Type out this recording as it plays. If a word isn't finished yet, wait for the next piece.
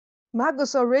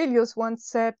Marcus Aurelius once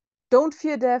said, "Don't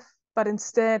fear death, but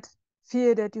instead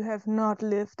fear that you have not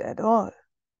lived at all."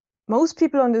 Most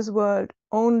people on this world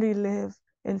only live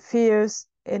in fears,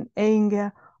 in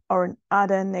anger, or in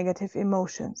other negative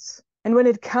emotions. And when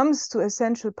it comes to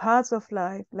essential parts of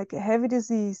life, like a heavy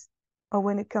disease, or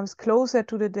when it comes closer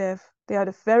to the death, they are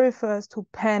the very first who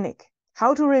panic.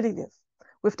 How to really live?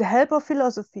 With the help of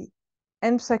philosophy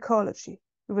and psychology,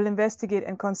 we will investigate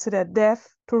and consider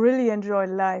death to really enjoy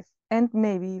life and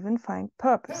maybe even find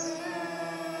purpose.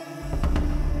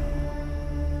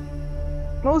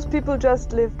 Most people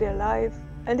just live their life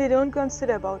and they don't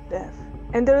consider about death.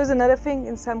 And there is another thing,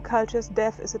 in some cultures,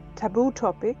 death is a taboo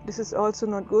topic. This is also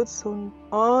not good, so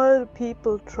all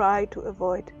people try to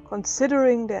avoid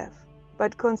considering death.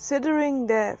 But considering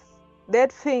death,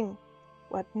 that thing,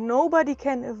 what nobody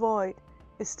can avoid,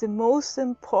 is the most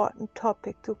important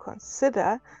topic to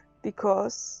consider,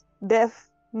 because death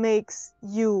makes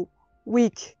you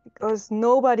weak, because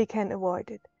nobody can avoid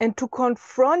it. And to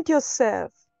confront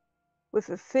yourself with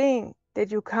a thing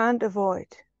that you can't avoid,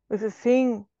 with a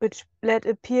thing which let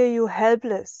appear you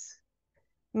helpless,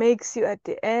 makes you at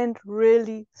the end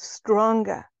really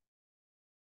stronger.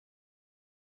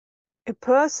 A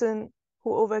person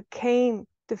who overcame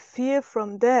the fear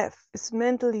from death is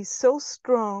mentally so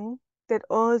strong that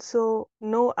also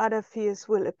no other fears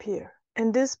will appear.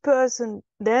 And this person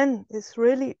then is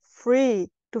really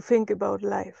free to think about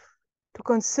life, to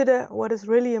consider what is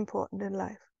really important in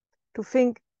life, to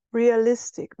think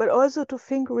realistic, but also to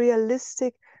think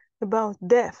realistic about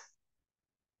death.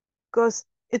 Because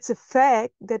it's a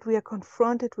fact that we are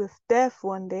confronted with death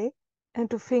one day,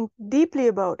 and to think deeply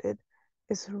about it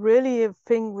is really a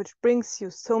thing which brings you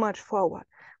so much forward.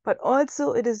 But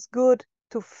also it is good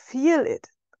to feel it.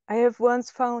 I have once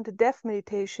found a death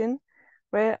meditation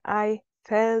where I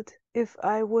felt if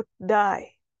I would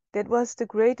die. That was the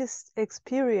greatest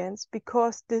experience,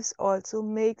 because this also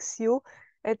makes you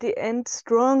at the end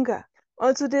stronger.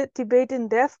 Also, the Debate in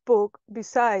Death book,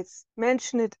 besides,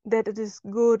 mentioned that it is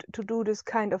good to do this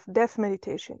kind of death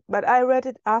meditation. But I read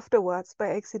it afterwards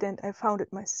by accident. I found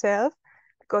it myself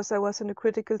because I was in a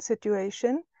critical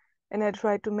situation and I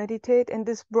tried to meditate, and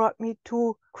this brought me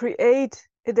to create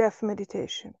a death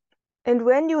meditation. And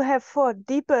when you have thought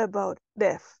deeper about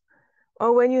death,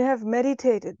 or when you have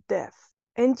meditated death,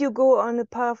 and you go on a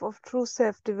path of true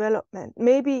self-development,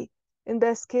 maybe in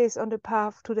best case on the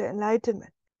path to the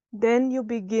enlightenment, then you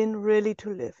begin really to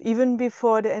live. Even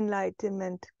before the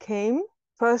enlightenment came,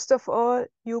 first of all,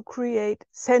 you create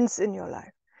sense in your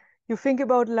life. You think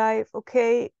about life,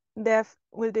 okay, death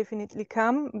will definitely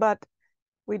come, but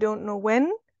we don't know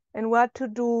when and what to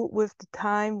do with the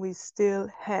time we still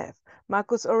have.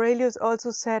 Marcus Aurelius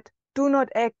also said, "Do not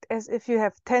act as if you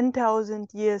have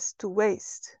 10,000 years to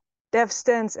waste. Death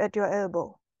stands at your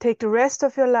elbow. Take the rest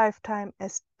of your lifetime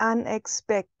as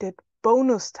unexpected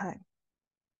bonus time."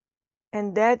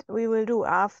 And that we will do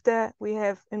after we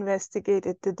have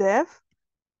investigated the death,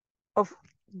 of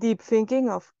deep thinking,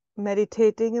 of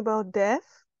meditating about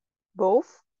death,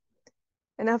 both.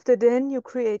 And after then you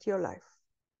create your life.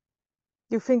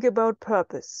 You think about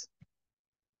purpose.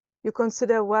 You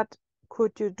consider what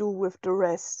could you do with the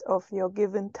rest of your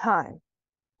given time.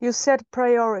 You set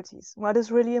priorities. What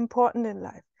is really important in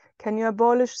life? Can you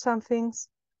abolish some things?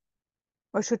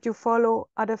 Or should you follow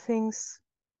other things?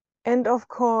 And of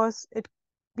course, it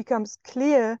becomes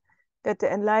clear that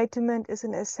the enlightenment is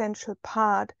an essential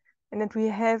part, and that we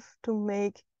have to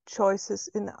make choices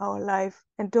in our life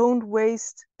and don't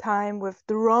waste time with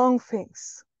the wrong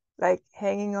things, like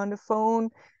hanging on the phone,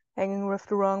 hanging with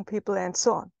the wrong people, and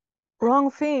so on.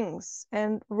 Wrong things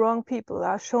and wrong people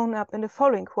are shown up in the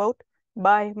following quote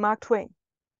by Mark Twain.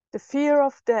 "The fear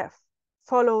of death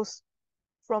follows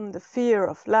from the fear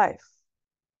of life.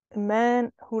 A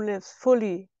man who lives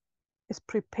fully is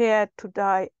prepared to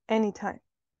die anytime."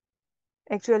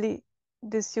 Actually,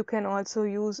 this you can also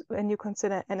use when you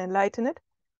consider an enlightened,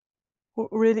 who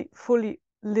really fully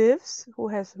lives, who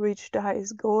has reached the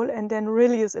highest goal and then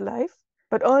really is alive.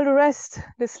 But all the rest,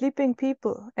 the sleeping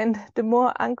people, and the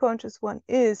more unconscious one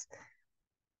is,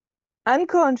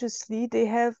 unconsciously they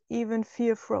have even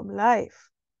fear from life.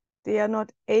 They are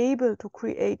not able to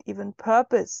create even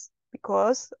purpose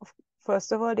because,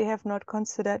 first of all, they have not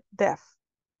considered death.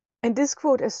 And this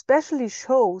quote especially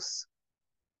shows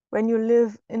when you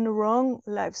live in the wrong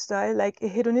lifestyle, like a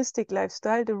hedonistic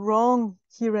lifestyle, the wrong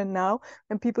here and now,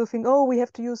 and people think, oh, we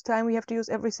have to use time, we have to use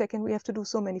every second, we have to do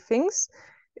so many things,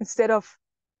 instead of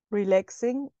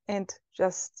relaxing and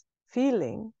just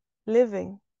feeling,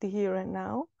 living the here and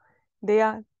now. They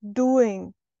are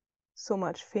doing so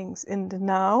much things in the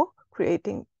now,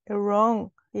 creating a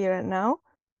wrong here and now.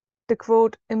 the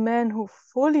quote, "A man who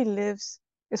fully lives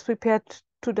is prepared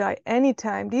to die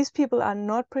anytime." These people are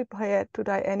not prepared to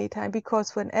die anytime,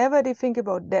 because whenever they think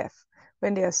about death,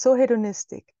 when they are so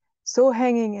hedonistic, so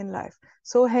hanging in life,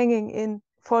 so hanging in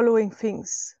following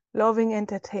things, loving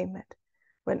entertainment,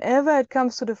 whenever it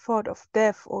comes to the thought of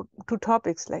death or to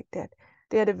topics like that,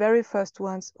 they are the very first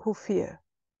ones who fear.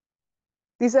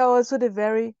 These are also the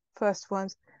very first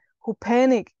ones who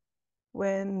panic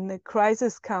when a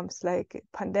crisis comes, like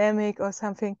a pandemic or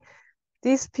something.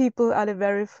 These people are the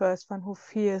very first one who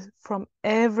fears from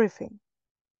everything.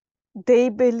 They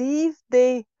believe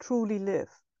they truly live.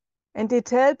 And they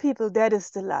tell people that is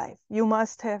the life. You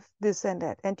must have this and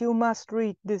that, and you must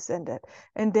read this and that,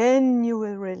 and then you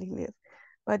will really live.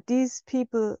 But these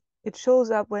people, it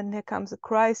shows up when there comes a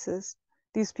crisis.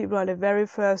 These people are the very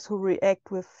first who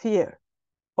react with fear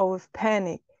or with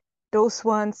panic. Those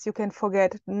ones you can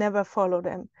forget, never follow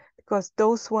them, because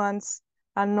those ones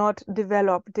are not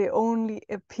developed. They only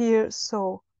appear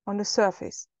so on the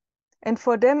surface. And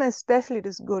for them especially, it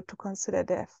is good to consider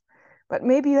death. But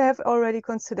maybe you have already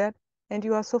considered and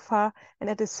you are so far, and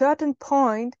at a certain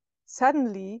point,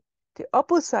 suddenly the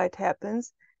opposite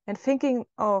happens, and thinking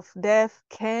of death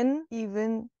can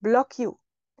even block you.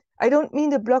 I don't mean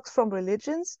the blocks from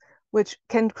religions, which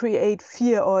can create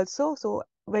fear also. So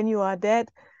when you are dead,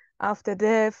 after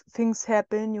death, things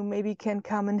happen, you maybe can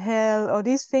come in hell, or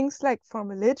these things like from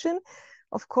religion.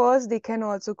 Of course, they can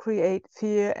also create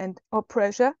fear and or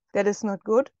pressure. That is not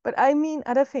good. But I mean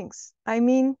other things. I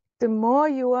mean, the more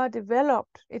you are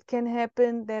developed, it can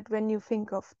happen that when you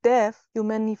think of death, you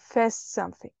manifest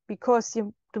something. Because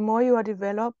the more you are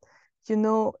developed, you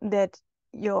know that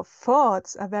your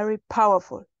thoughts are very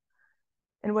powerful.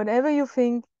 And whatever you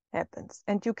think happens.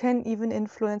 And you can even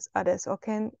influence others, or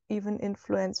can even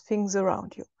influence things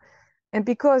around you. And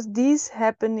because these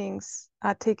happenings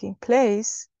are taking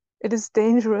place, it is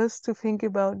dangerous to think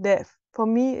about death. For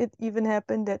me, it even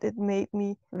happened that it made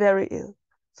me very ill.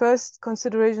 First,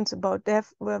 considerations about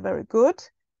death were very good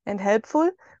and helpful,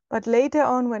 but later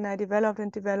on, when I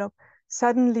developed,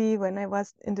 suddenly, when I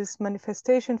was in this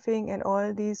manifestation thing and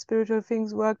all these spiritual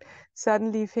things worked,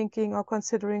 suddenly thinking or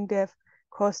considering death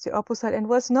caused the opposite and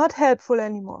was not helpful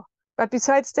anymore. But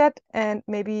besides that, and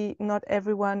maybe not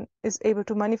everyone is able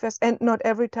to manifest, and not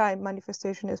every time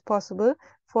manifestation is possible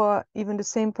for even the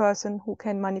same person who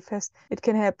can manifest. It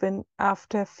can happen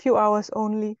after a few hours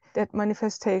only that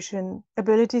manifestation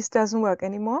abilities doesn't work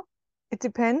anymore. It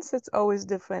depends, it's always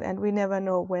different, and we never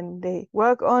know when they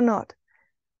work or not.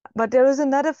 But there is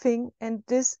another thing, and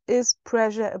this is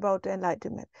pressure about the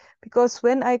enlightenment. Because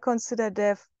when I consider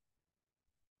death,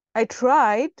 I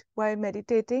tried while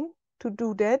meditating to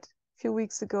do that few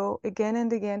weeks ago again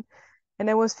and again, and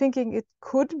I was thinking it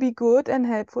could be good and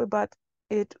helpful, but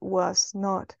it was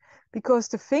not, because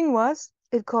the thing was,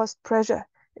 it caused pressure.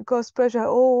 It caused pressure.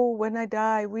 Oh, when I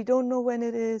die, we don't know when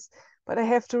it is, but I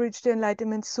have to reach the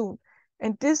enlightenment soon.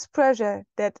 And this pressure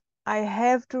that I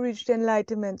have to reach the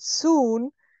enlightenment soon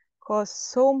caused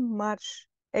so much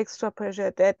extra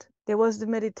pressure that there was the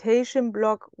meditation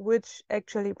block, which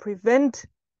actually prevent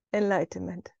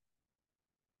enlightenment.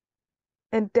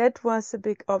 And that was a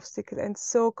big obstacle. And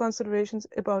so considerations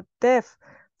about death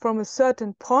from a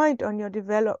certain point on your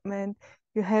development,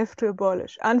 you have to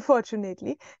abolish.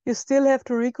 Unfortunately, you still have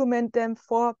to recommend them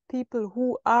for people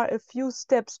who are a few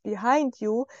steps behind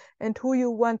you and who you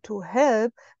want to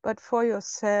help, but for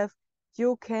yourself,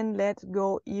 you can let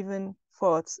go even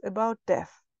thoughts about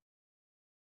death.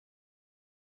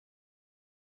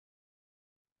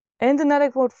 And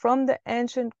another quote from the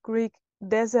ancient Greek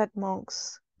desert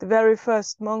monks, the very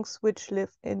first monks which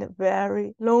lived in a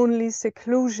very lonely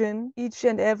seclusion. Each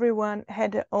and every one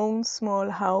had their own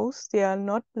small house. They are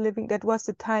not living, that was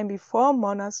the time before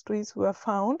monasteries were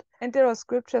found. And there are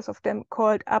scriptures of them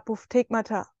called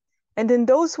apophthegmata. And in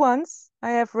those ones, I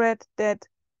have read that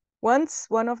once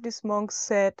one of these monks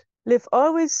said, "Live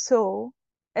always so,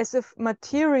 as if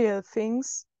material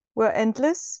things were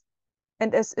endless,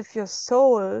 and as if your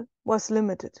soul was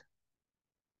limited."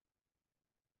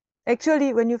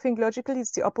 Actually, when you think logically,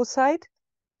 it's the opposite.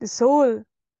 The soul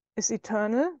is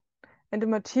eternal and the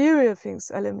material things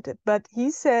are limited. But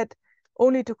he said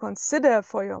only to consider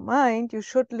for your mind, you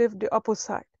should live the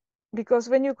opposite. Because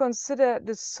when you consider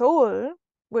the soul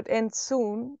would end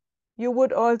soon, you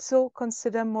would also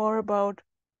consider more about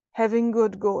having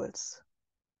good goals,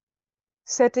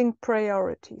 setting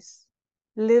priorities,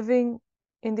 living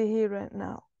in the here and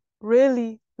now,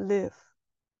 really live,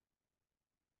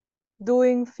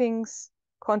 doing things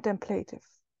contemplative.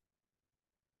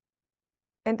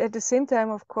 And at the same time,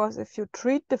 of course, if you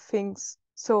treat the things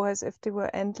so as if they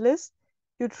were endless,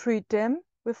 you treat them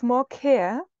with more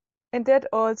care, and that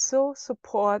also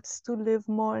supports to live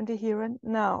more in the here and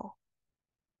now.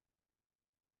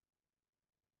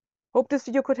 Hope this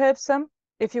video could help some.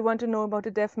 If you want to know about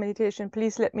the death meditation,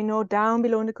 please let me know down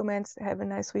below in the comments. Have a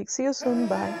nice week. See you soon.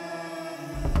 Bye.